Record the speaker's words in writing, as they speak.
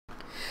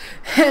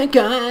Hey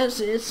guys,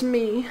 it's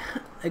me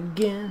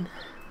again.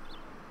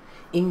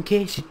 In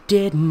case you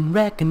didn't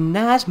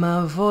recognize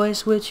my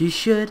voice, which you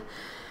should,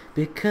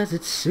 because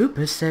it's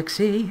super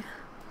sexy.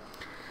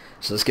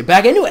 So let's get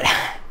back into it.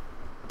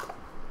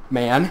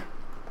 Man,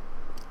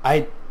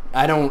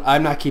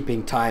 I'm not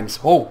keeping times.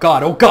 Oh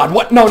god,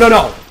 what?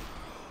 No.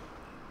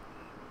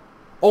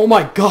 Oh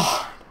my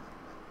god.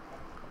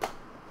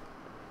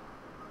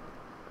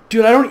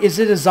 Dude, is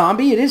it a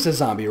zombie? It is a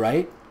zombie,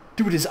 right?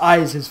 Dude, his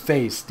eyes, his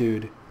face,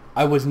 dude.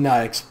 I was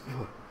not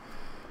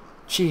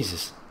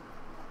Jesus.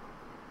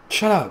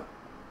 Shut up.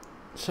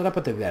 Shut up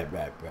with the rat.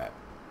 That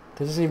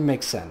doesn't even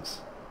make sense.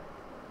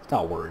 It's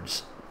not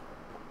words.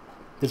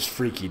 It's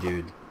freaky,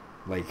 dude.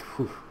 Like,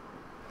 whew.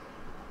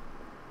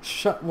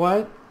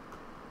 What?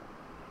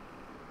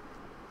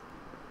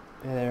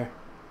 Hey there.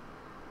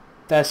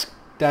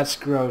 That's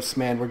gross,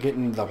 man. We're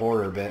getting into the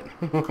horror bit.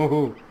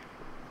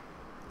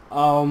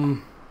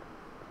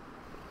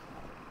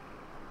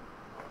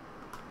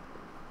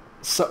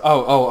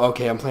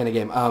 Okay, I'm playing a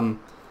game.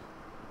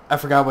 I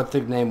forgot what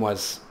the name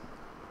was.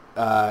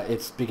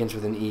 It begins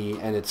with an E,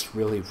 and it's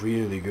really,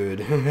 really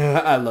good.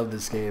 I love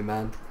this game,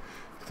 man.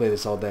 Play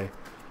this all day.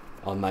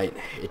 All night.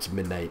 It's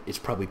midnight. It's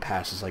probably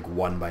past. It's like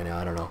 1 by now.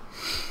 I don't know.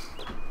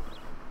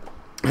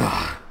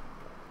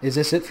 Is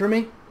this it for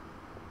me?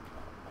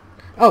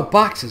 Oh,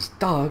 boxes.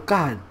 Duh.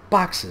 God.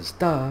 Boxes.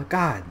 Duh.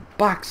 God.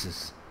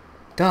 Boxes.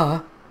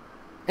 Duh.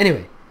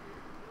 Anyway.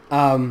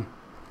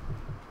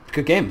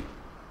 Good game.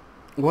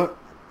 What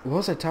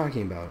was I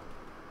talking about?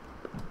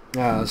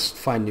 Let's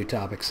find new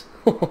topics.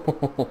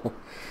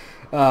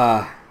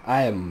 I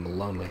am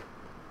lonely.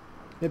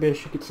 Maybe I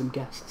should get some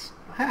guests.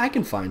 I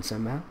can find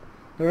some, man.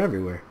 They're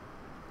everywhere.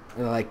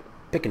 They're like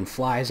picking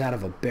flies out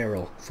of a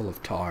barrel full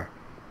of tar.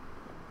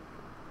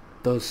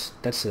 That's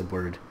the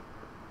word.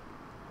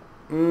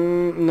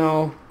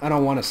 No, I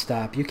don't want to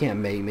stop. You can't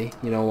make me.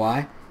 You know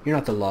why? You're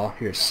not the law.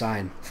 You're a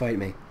sign. Fight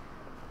me.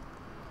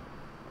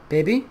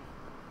 Baby?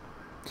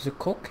 There's a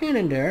Coke can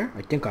in there.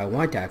 I think I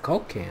want that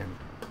Coke can.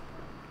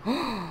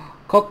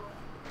 Coke.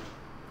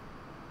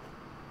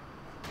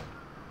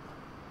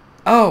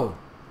 Oh.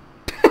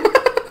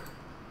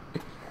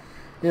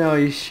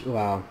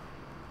 Wow.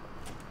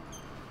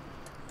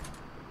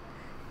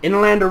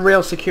 Inland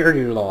Rail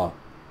Security Law.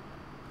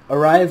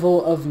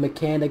 Arrival of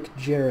mechanic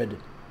Jared.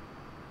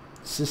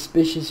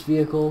 Suspicious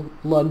vehicle.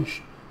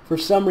 Lunch. For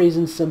some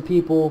reason, some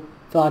people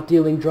thought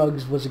dealing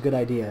drugs was a good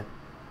idea.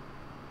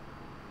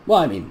 Well,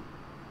 I mean,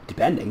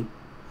 depending.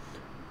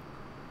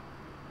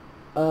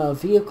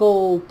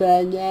 Vehicle.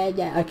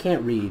 I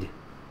can't read.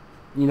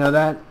 You know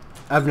that?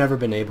 I've never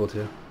been able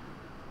to.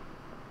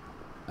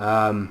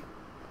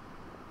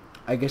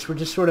 I guess we're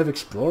just sort of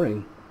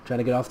exploring. Trying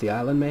to get off the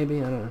island, maybe?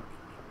 I don't know.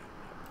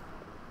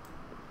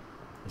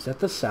 Is that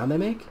the sound they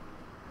make?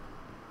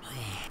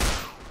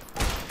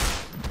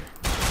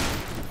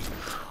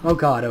 Oh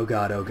god,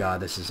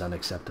 this is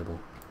unacceptable.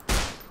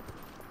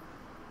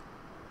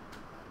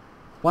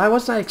 Why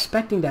wasn't I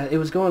expecting that? It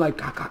was going like,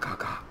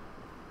 ga.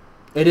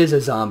 It is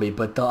a zombie,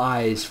 but the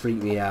eyes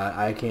freak me out.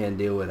 I can't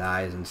deal with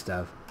eyes and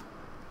stuff.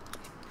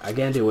 I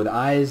can't deal with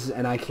eyes,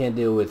 and I can't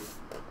deal with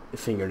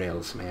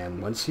fingernails,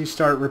 man. Once you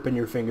start ripping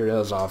your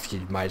fingernails off,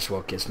 you might as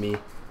well kiss me.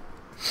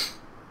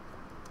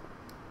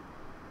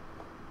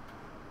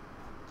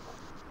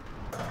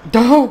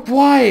 Oh,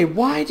 why?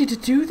 Why did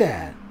it do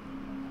that?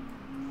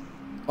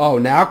 Oh,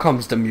 now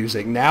comes the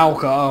music. Now,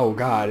 oh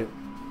god.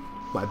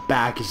 My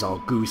back is all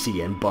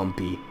goosey and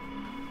bumpy.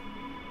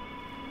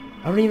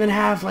 I don't even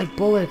have, like,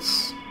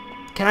 bullets.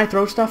 Can I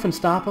throw stuff and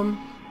stop them?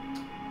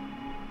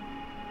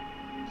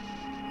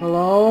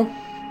 Hello?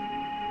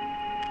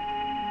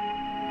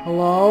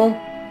 Hello?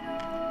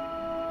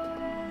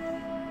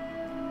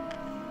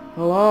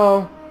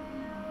 Hello?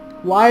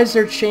 Why is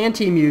there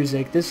chanty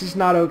music? This is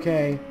not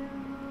okay.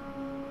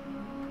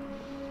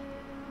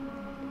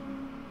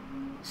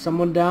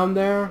 Someone down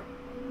there?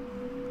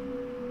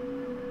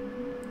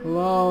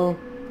 Hello?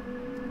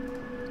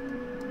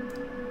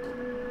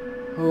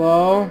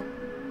 Hello?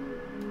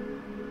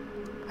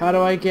 How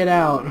do I get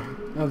out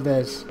of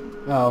this?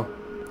 Oh,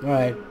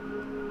 alright.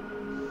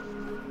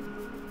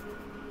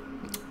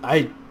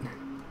 I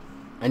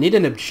need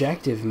an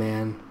objective,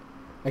 man.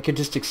 I could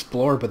just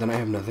explore, but then I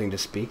have nothing to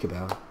speak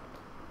about.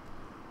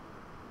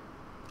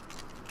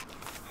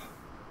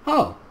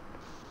 Oh.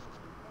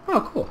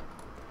 Oh, cool.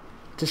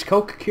 Does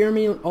Coke cure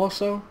me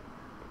also?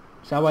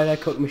 Is that why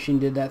that Coke machine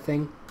did that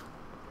thing?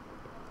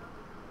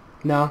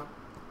 No.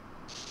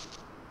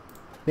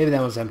 Maybe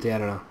that one's empty, I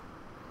don't know.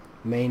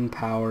 Main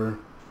power.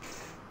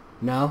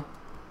 No?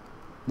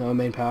 No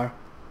main power?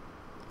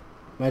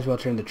 Might as well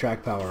turn the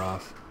track power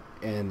off.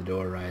 And the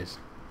door rise.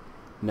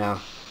 No.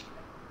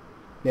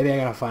 Maybe I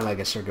gotta find like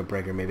a circuit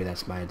breaker. Maybe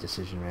that's my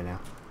decision right now.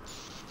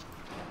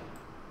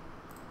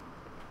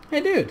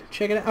 Hey dude,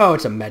 check it out. Oh,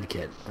 it's a med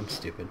kit. I'm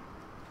stupid.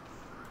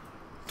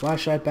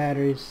 Flashlight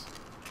batteries.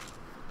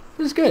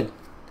 This is good.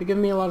 They're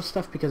giving me a lot of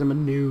stuff because I'm a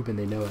noob and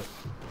they know it.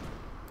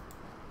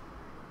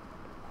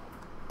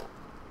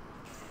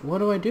 What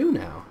do I do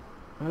now?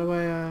 How do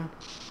I,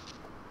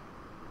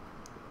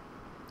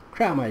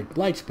 Crap, my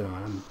light's been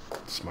on. I'm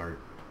smart.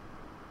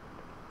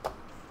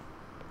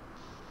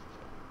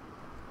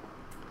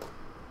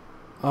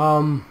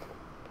 Are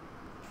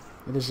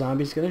the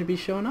zombies gonna be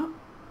showing up?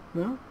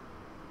 No?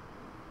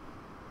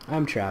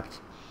 I'm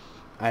trapped.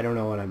 I don't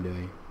know what I'm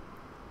doing.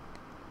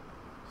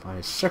 Find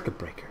a circuit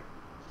breaker.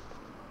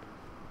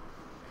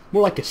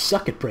 More like a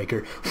sucket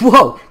breaker.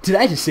 Whoa! Did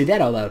I just say that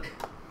out loud?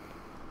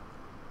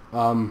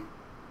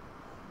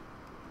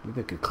 Maybe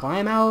I could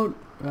climb out.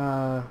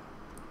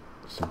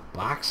 Some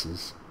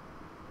boxes.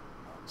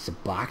 Some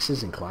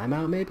boxes and climb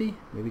out, maybe?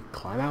 Maybe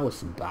climb out with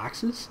some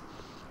boxes?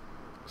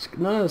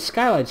 None of the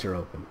skylights are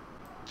open.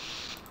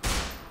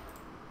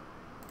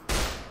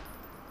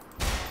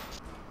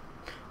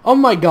 Oh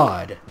my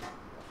god!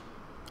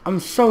 I'm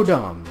so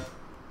dumb.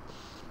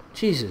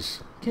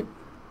 Jesus. Are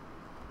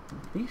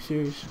you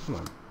serious? Come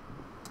on.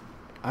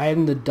 I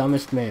am the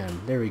dumbest man.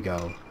 There we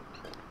go.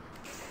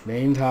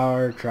 Main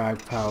power,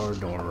 drive power,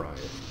 door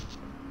right.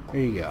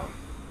 There you go.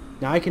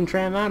 Now I can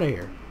tram out of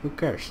here. Who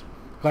cares?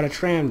 Got a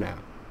tram now.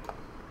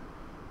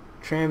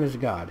 Tram is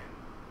God.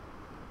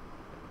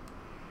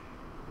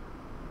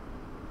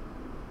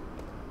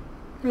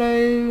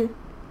 Hello.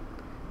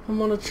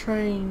 I'm on a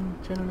train,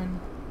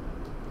 gentlemen.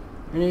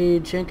 Any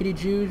jankety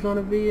Jews want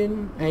to be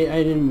in? I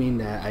didn't mean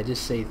that. I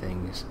just say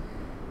things.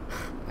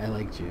 I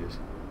like Jews.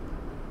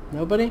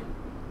 Nobody?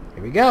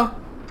 Here we go.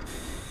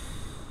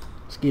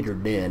 Skeeter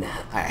dead.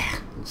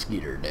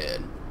 Skeeter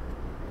dead.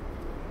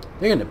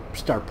 They're gonna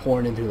start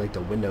pouring in through like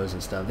the windows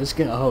and stuff. This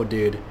guy, oh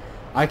dude,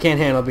 I can't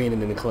handle being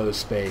in an enclosed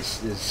space.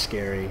 This is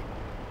scary.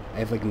 I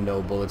have like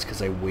no bullets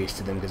because I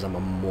wasted them because I'm a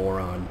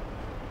moron.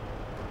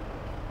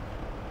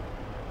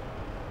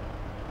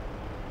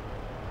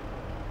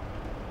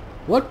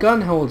 What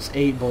gun holds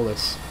 8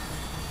 bullets?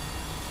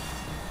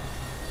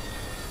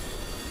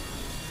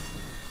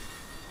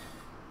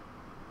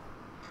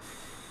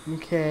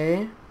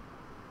 Okay.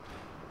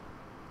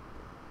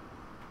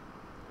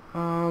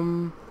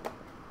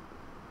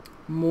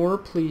 More,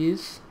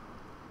 please.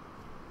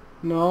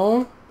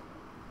 No?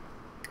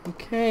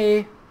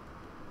 Okay.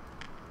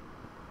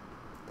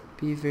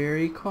 Be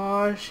very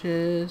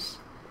cautious.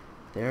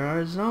 There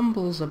are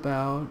zombies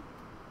about.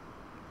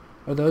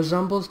 Are those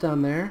zombies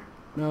down there?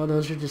 No,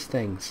 those are just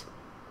things.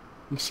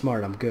 I'm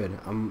smart, I'm good.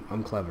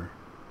 I'm clever.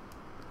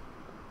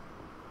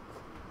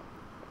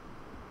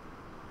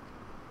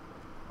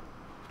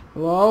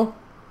 Hello?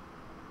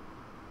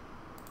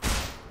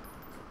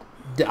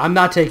 I'm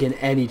not taking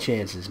any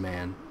chances,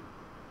 man.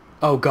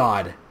 Oh,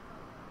 God.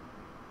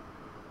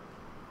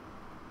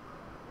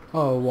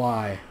 Oh,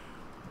 why?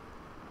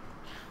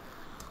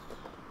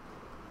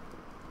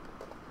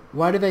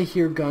 Why do they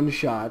hear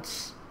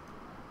gunshots?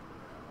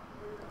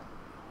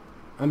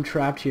 I'm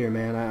trapped here,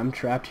 man. I'm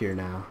trapped here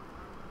now.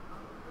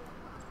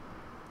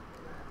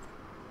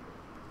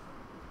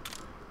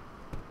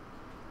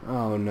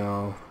 Oh,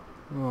 no.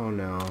 Oh,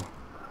 no.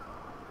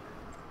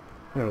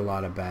 There are a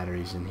lot of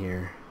batteries in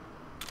here.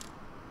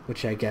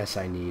 Which I guess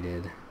I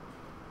needed.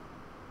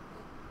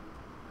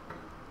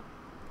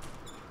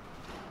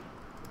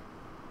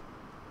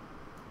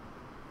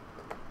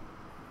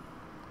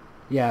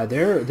 Yeah,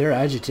 they're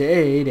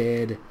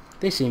agitated.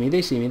 They see me,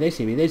 they see me, they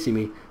see me, they see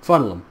me.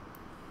 Funnel them.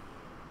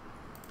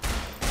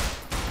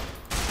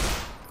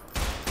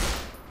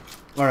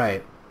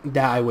 Alright,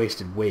 that I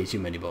wasted way too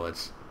many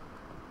bullets.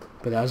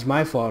 But that was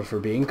my fault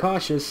for being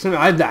cautious.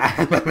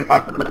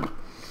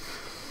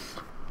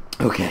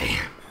 Okay.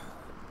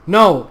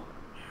 No!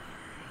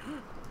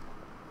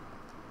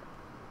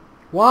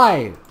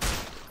 Why?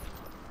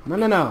 No,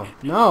 no, no.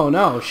 No,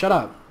 no, shut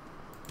up.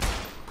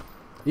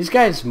 These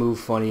guys move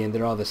funny and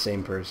they're all the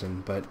same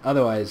person, but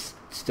otherwise,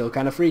 still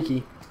kind of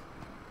freaky.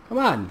 Come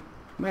on,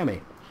 come at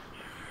me.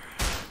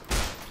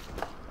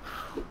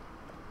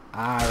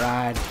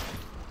 Alright.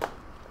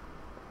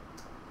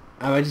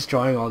 Am I just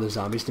drawing all the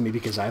zombies to me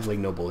because I have like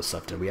no bullets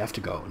left and we have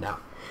to go now?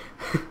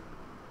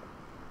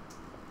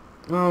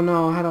 Oh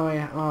no, how do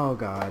I... Oh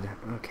god,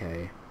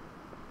 okay.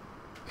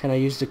 Can I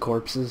use the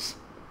corpses?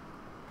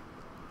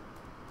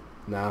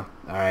 No?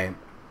 Alright.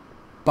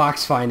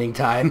 Box finding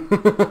time.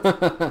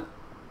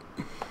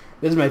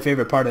 This is my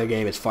favorite part of the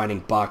game, is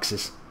finding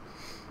boxes.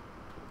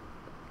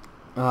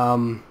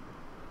 Maybe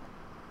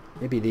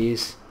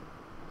these.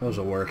 Those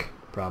will work,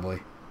 probably.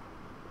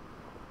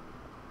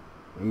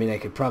 I mean, I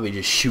could probably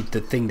just shoot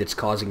the thing that's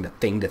causing the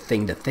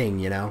thing,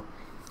 you know?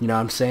 You know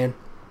what I'm saying?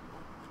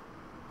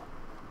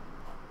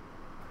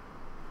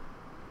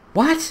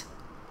 What?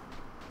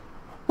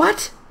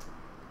 What?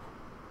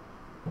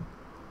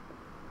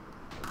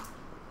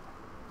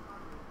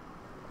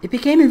 It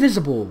became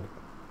invisible.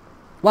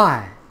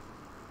 Why?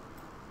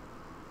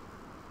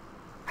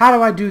 How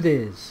do I do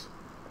this?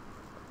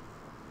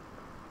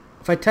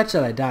 If I touch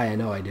that, I die. I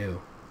know I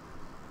do.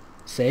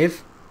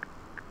 Save?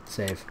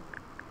 Save.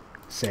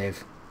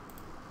 Save.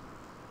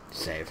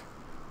 Save.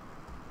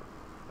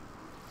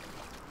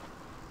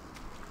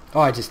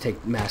 Oh, I just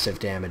take massive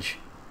damage.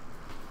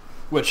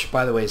 Which,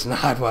 by the way, is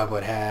not what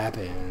would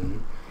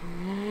happen.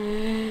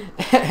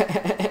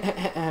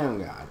 Oh,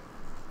 God.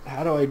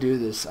 How do I do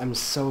this? I'm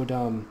so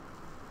dumb.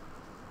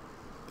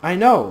 I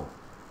know.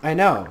 I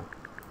know.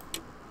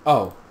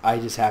 Oh, I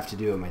just have to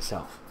do it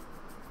myself.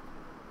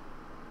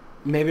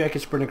 Maybe I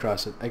could sprint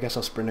across it. I guess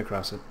I'll sprint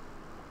across it.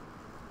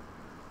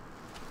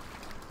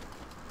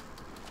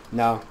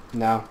 No,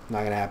 no,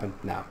 not gonna happen.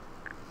 No.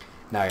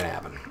 Not gonna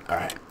happen.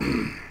 Alright.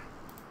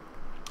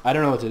 I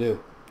don't know what to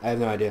do. I have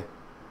no idea.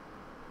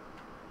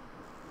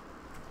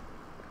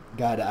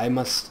 God, I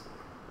must...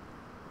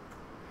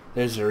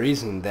 There's a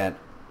reason that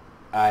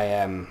I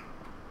am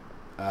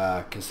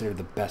considered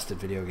the best at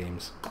video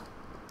games.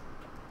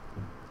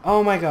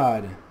 Oh my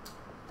god.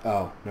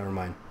 Oh, never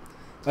mind.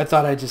 I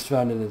thought I just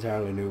found an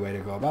entirely new way to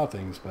go about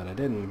things, but I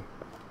didn't.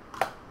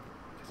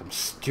 Because I'm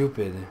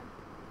stupid.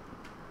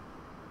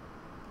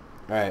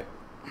 Alright.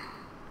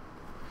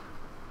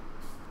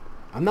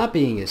 I'm not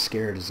being as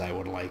scared as I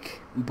would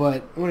like,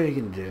 but what are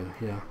you gonna do,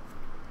 you know?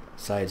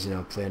 Besides, you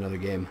know, play another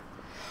game.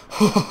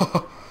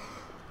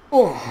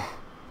 Oh.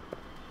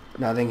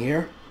 Nothing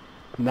here?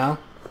 No?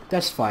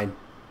 That's fine.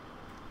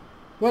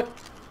 What?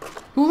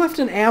 Who left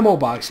an ammo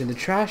box in the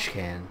trash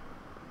can?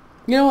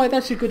 You know what?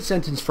 That's a good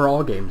sentence for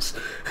all games.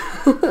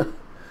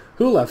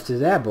 Who left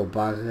his ammo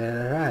box in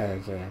the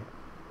trash can?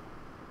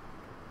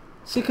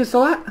 See, because the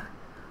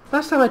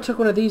last time I took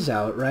one of these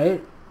out,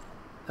 right?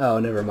 Oh,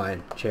 never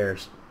mind.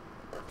 Chairs.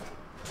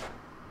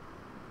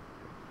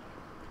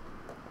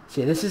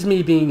 See, this is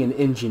me being an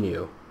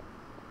ingenue.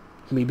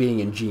 Me being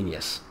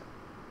ingenious.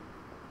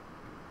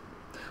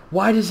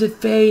 Why does it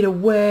fade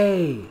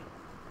away?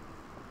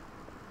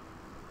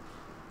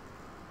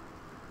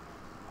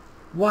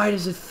 Why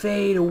does it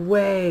fade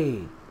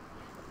away?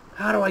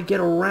 How do I get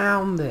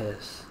around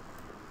this?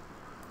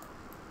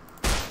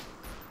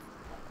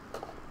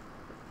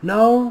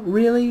 No?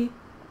 Really?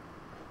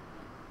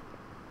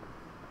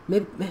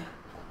 Maybe...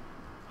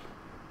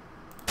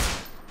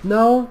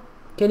 No?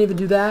 Can't even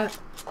do that?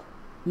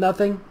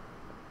 Nothing?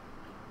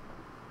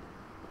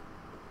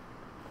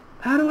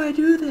 How do I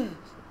do this?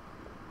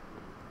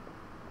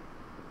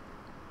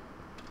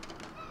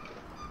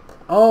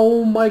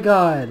 Oh my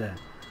god.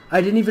 I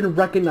didn't even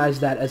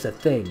recognize that as a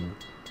thing.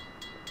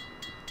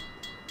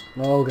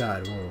 Oh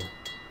god, whoa.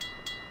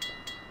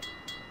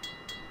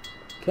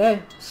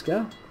 Okay, let's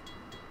go.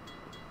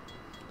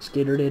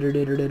 Skater dater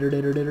dater dater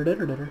dater dater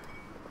dater dater.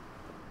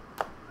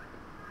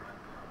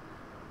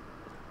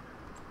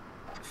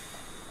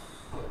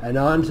 And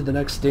on to the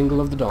next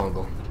dingle of the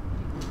dongle.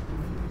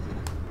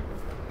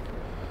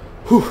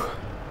 Whew.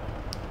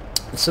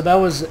 So that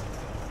was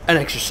an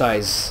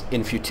exercise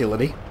in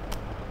futility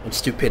and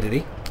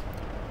stupidity.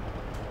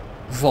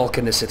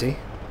 Volcanicity.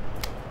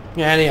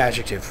 Yeah, any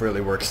adjective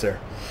really works there.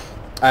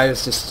 I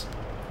was just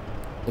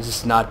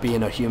not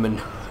being a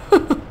human.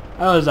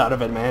 I was out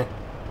of it, man.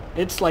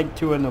 It's like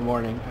 2 in the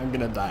morning. I'm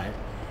gonna die.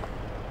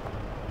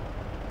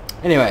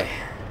 Anyway,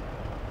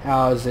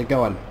 how's it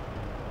going?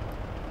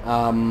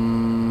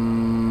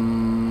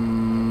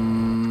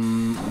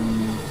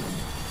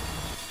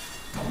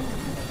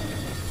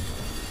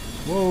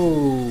 Whoa,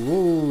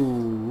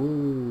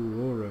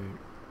 alright.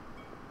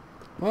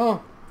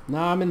 Well,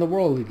 now I'm in the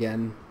world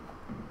again.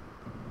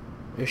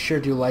 I sure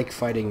do like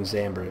fighting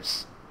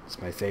Zambras.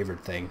 It's my favorite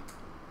thing.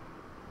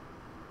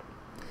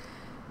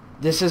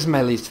 This is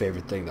my least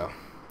favorite thing, though.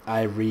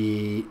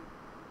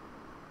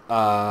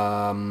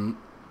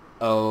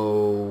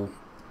 Oh...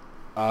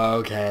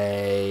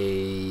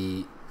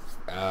 Okay...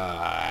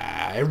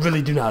 I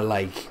really do not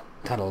like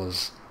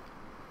tunnels.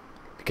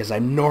 Because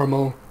I'm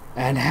normal,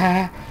 and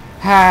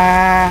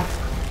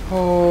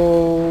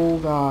oh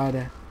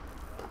god.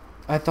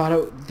 I thought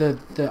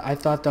I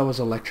thought that was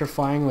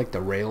electrifying, like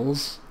the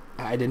rails.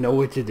 I didn't know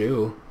what to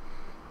do.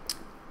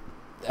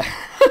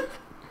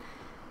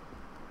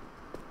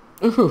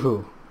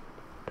 Ooh.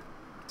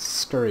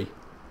 Scurry.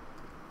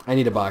 I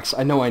need a box.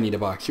 I know I need a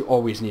box. You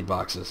always need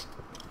boxes.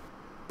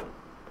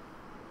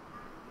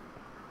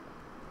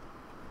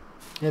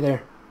 Hey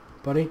there,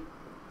 buddy.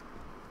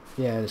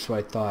 Yeah, that's what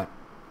I thought.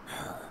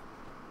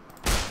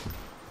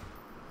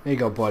 There you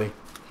go, buddy.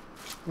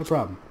 No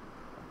problem.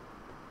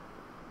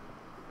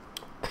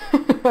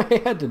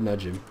 I had to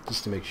nudge him,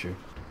 just to make sure.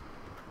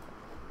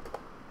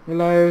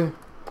 Hello?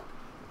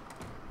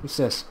 What's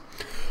this?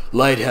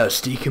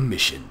 Lighthouse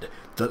decommissioned.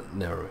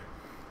 No.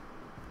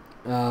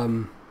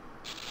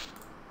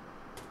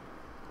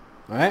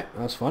 Alright,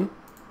 that was fun.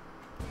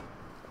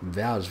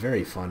 That was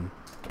very fun.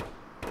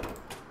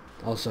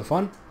 Also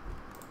fun?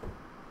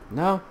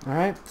 No?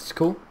 Alright, it's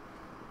cool.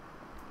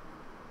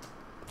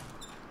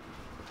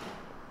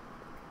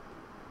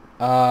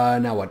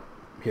 Now what?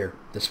 Here,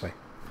 this way.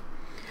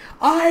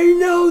 I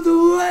know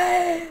the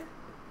way!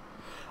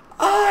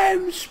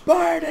 I'm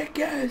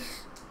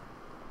Spartacus!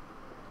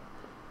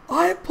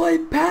 I play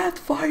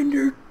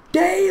Pathfinder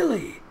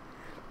daily!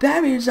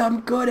 That means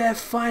I'm good at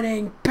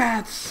finding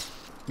paths!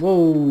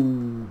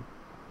 Whoa!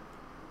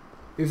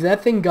 If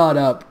that thing got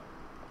up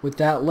with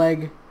that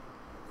leg,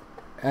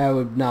 I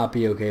would not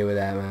be okay with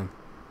that, man.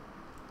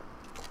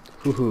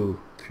 Hoo-hoo.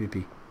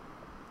 Creepy.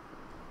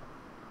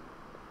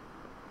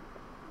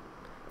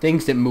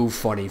 Things that move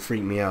funny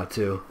freak me out,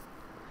 too.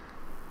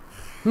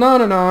 No,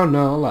 no, no,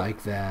 no,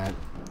 like that.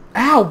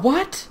 Ow,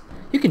 what?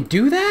 You can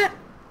do that?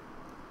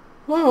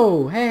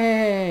 Whoa, hey,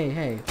 hey,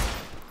 hey, hey.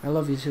 I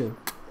love you too.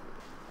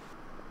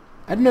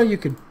 I didn't know you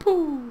could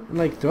poo and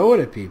like throw it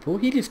at people.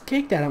 He just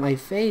kicked that at my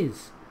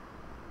face.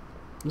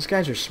 These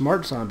guys are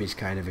smart zombies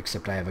kind of,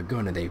 except I have a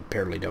gun and they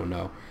apparently don't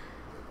know.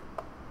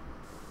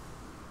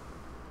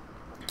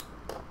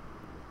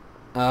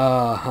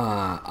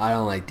 I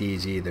don't like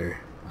these either,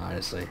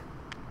 honestly.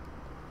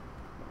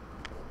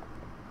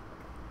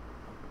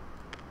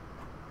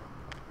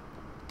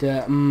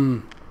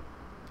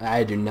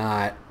 I do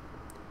not.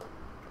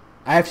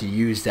 I have to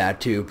use that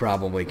too,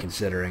 probably,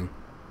 considering.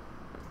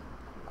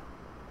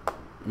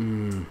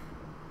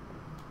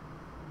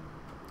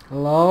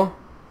 Hello?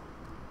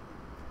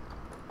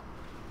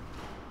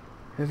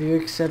 Have you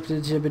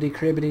accepted Jibbity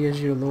Cribbity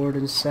as your Lord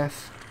and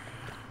Seth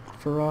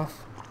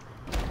Feroth?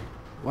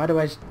 Why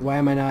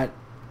am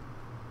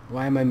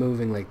I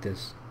moving like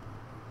this?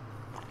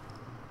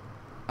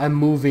 I'm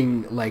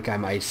moving like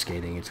I'm ice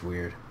skating, it's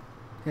weird.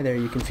 Hey there,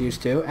 you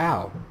confused too?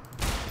 Ow.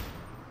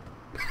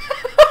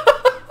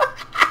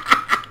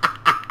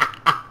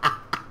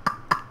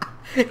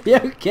 You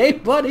okay,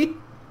 buddy?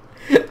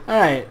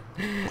 Alright.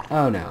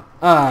 Oh no.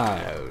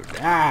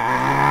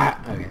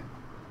 Okay.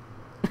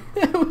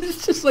 It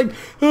was just like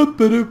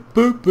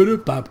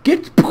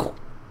get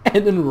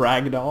and then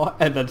ragdoll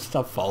and then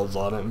stuff falls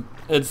on him.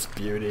 It's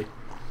beauty.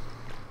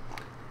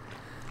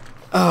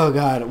 Oh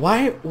god,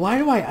 why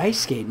do I ice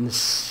skate in the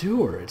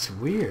sewer? It's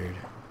weird.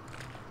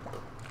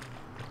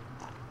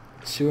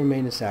 Sewer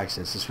maintenance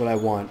access is what I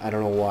want. I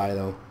don't know why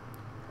though.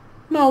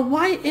 No,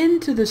 why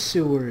into the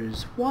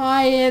sewers?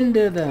 Why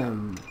into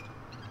them?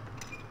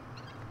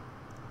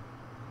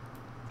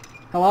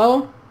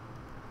 Hello?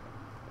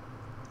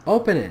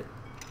 Open it.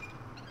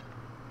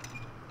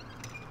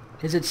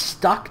 Is it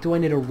stuck? Do I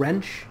need a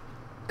wrench?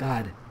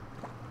 God.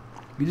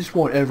 You just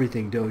want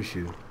everything, don't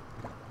you?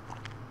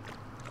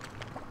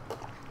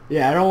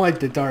 Yeah, I don't like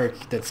the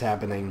dark that's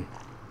happening.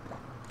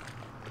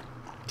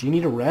 Do you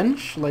need a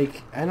wrench?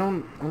 Like, I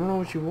don't know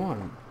what you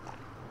want.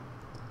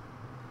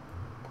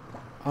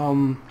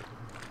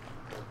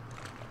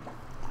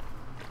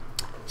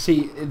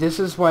 See, this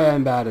is why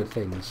I'm bad at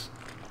things.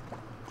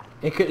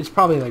 It's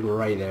probably like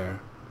right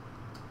there.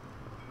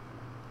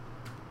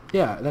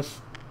 Yeah,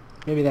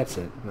 maybe that's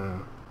it.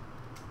 No.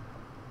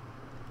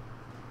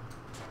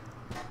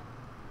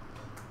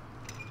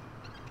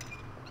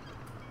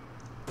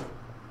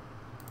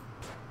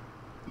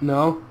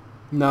 No.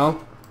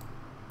 No.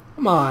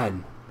 Come on.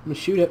 I'm gonna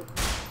shoot it.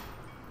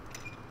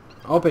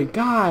 Open.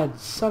 God,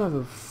 son of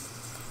a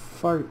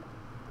fart.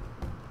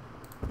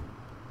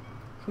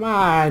 Come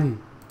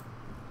on.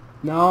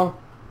 No.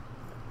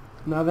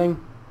 Nothing.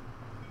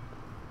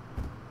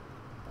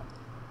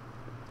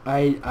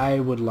 I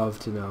would love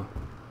to know.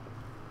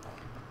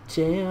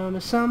 Tell me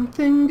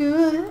something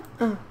good.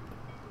 Come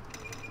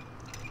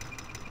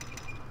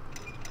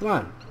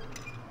on.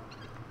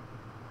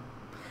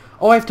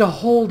 Oh, I have to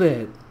hold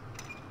it.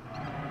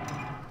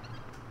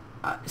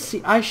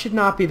 See, I should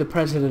not be the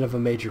president of a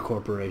major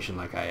corporation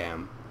like I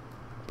am.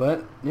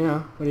 But, you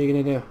know, what are you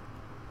going to do?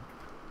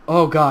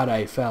 Oh god,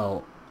 I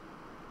fell.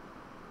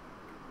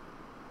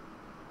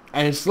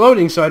 And it's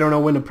loading, so I don't know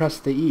when to press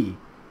the E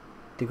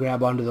to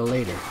grab onto the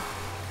later.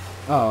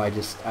 Oh, I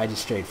just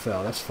straight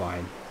fell. That's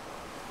fine.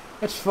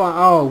 That's fine.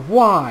 Oh,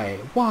 why?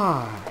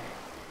 Why?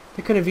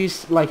 They could have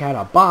used, like, had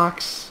a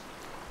box.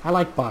 I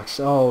like box.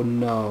 Oh,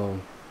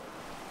 no.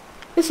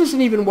 This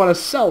isn't even what a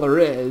cellar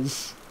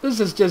is. This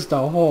is just a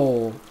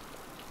hole.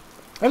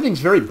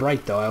 Everything's very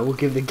bright, though. I will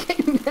give the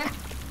game that.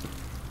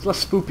 It's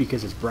less spoopy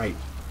because it's bright.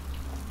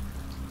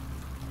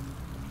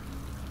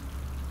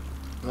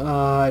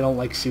 I don't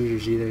like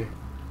suitors either.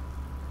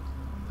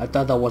 I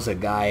thought that was a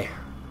guy.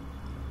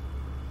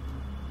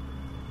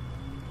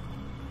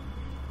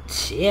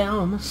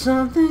 Tell me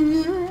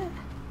something good.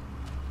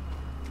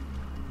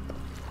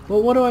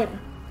 Well, what do I...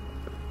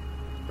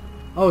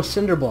 Oh,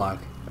 cinder block.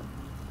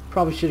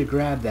 Probably should have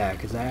grabbed that,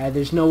 because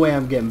there's no way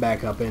I'm getting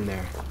back up in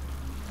there.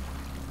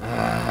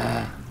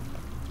 Yeah,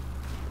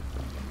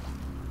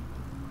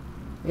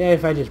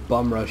 if I just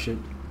bum rush it.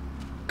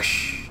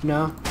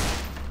 No?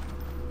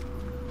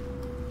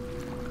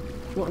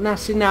 Well, now,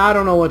 see, now I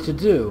don't know what to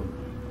do.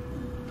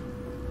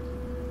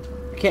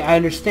 Okay, I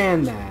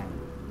understand that.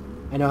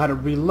 I know how to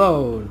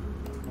reload.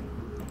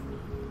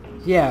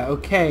 Yeah,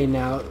 okay,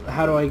 now,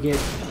 how do I get...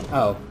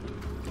 Oh.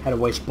 Had to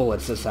waste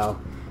bullets, that's how.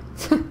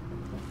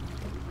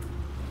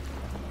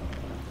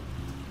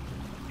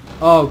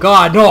 Oh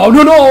god, no,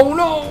 no, no,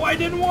 no! I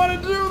didn't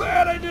want to do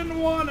that! I didn't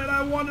want it!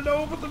 I wanted to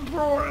open the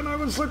drawer and I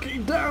was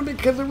looking down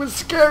because it was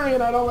scary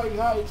and I don't like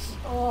heights.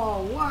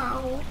 Oh,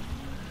 wow.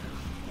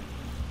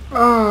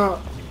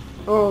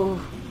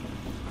 Oh.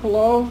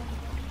 Hello?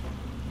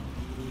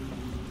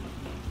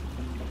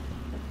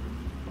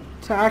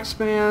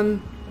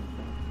 Taxman.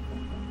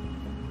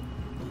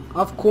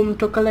 I've come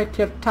to collect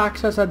your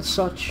taxes and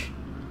such.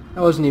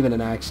 That wasn't even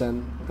an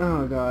accent.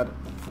 Oh god.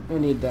 I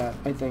need that,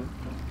 I think.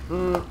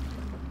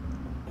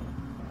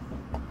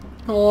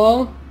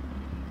 Hello?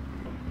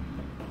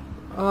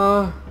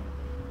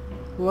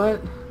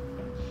 What?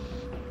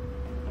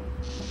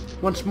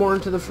 Once more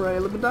into the fray.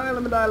 Let me die,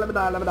 let me die, let me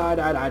die, let me die,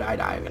 die, die, die,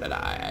 die, I'm gonna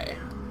die.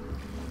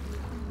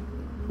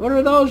 What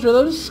are those? Are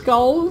those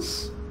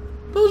skulls?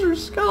 Those are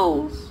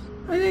skulls.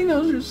 I think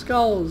those are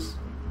skulls.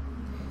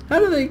 How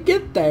did they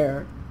get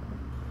there?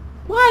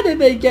 Why did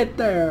they get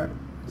there?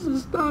 This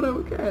is not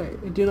okay.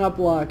 Do not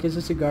block. Is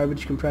this a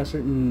garbage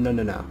compressor? No,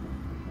 no, no.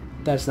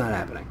 That's not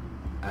happening.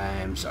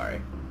 I'm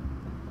sorry.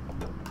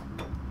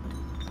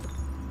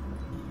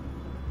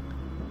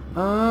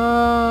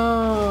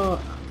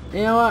 Oh,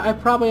 you know what? I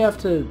probably have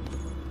to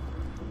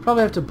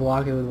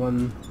block it with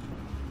one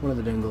of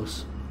the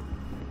dingles.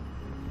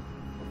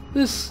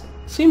 This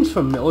seems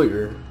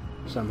familiar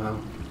somehow.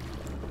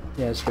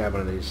 Yeah, let's grab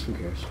one of these. Who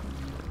cares?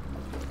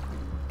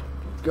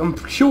 I'm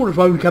sure it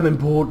won't become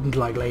important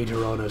like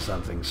later on or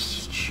something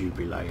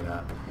stupid like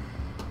that.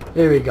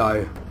 There we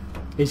go.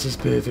 This is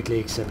perfectly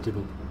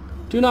acceptable.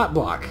 Do not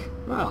block.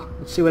 Well,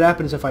 let's see what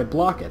happens if I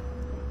block it.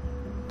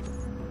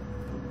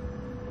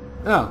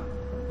 Oh,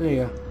 there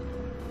you go.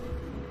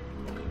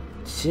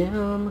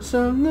 Tell me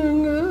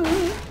something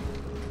good.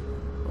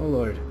 Oh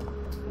Lord.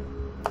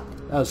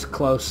 That was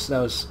close.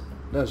 That was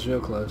real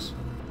close.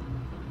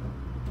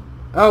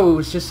 Oh, it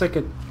was just like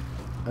a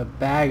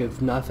bag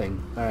of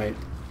nothing. Alright.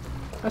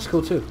 That's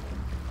cool too.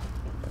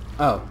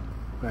 Oh,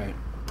 right.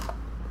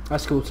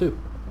 That's cool too.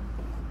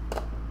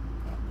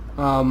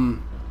 I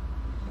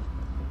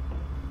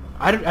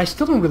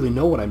still don't really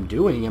know what I'm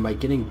doing. Am I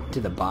getting to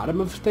the bottom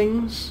of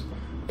things?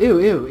 Ew,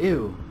 ew,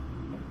 ew.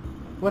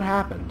 What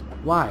happened?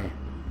 Why?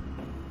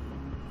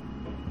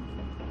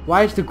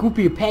 Why is the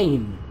goopy a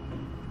pain?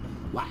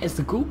 Why is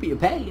the goopy a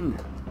pain?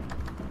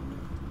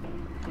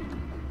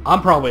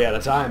 I'm probably out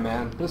of time,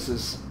 man.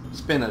 It's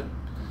been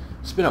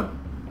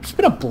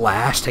a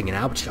blast hanging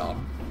out with y'all.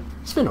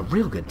 It's been a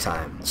real good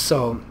time.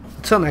 So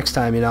until next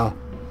time, you know,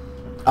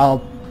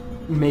 I'll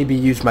maybe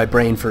use my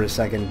brain for a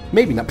second.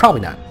 Maybe not.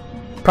 Probably not.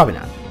 Probably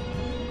not.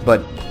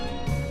 But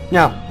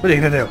now, what are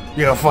you gonna do?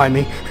 You gonna find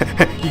me?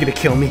 You gonna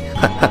kill me?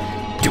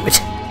 Do it.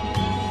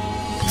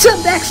 Till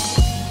next.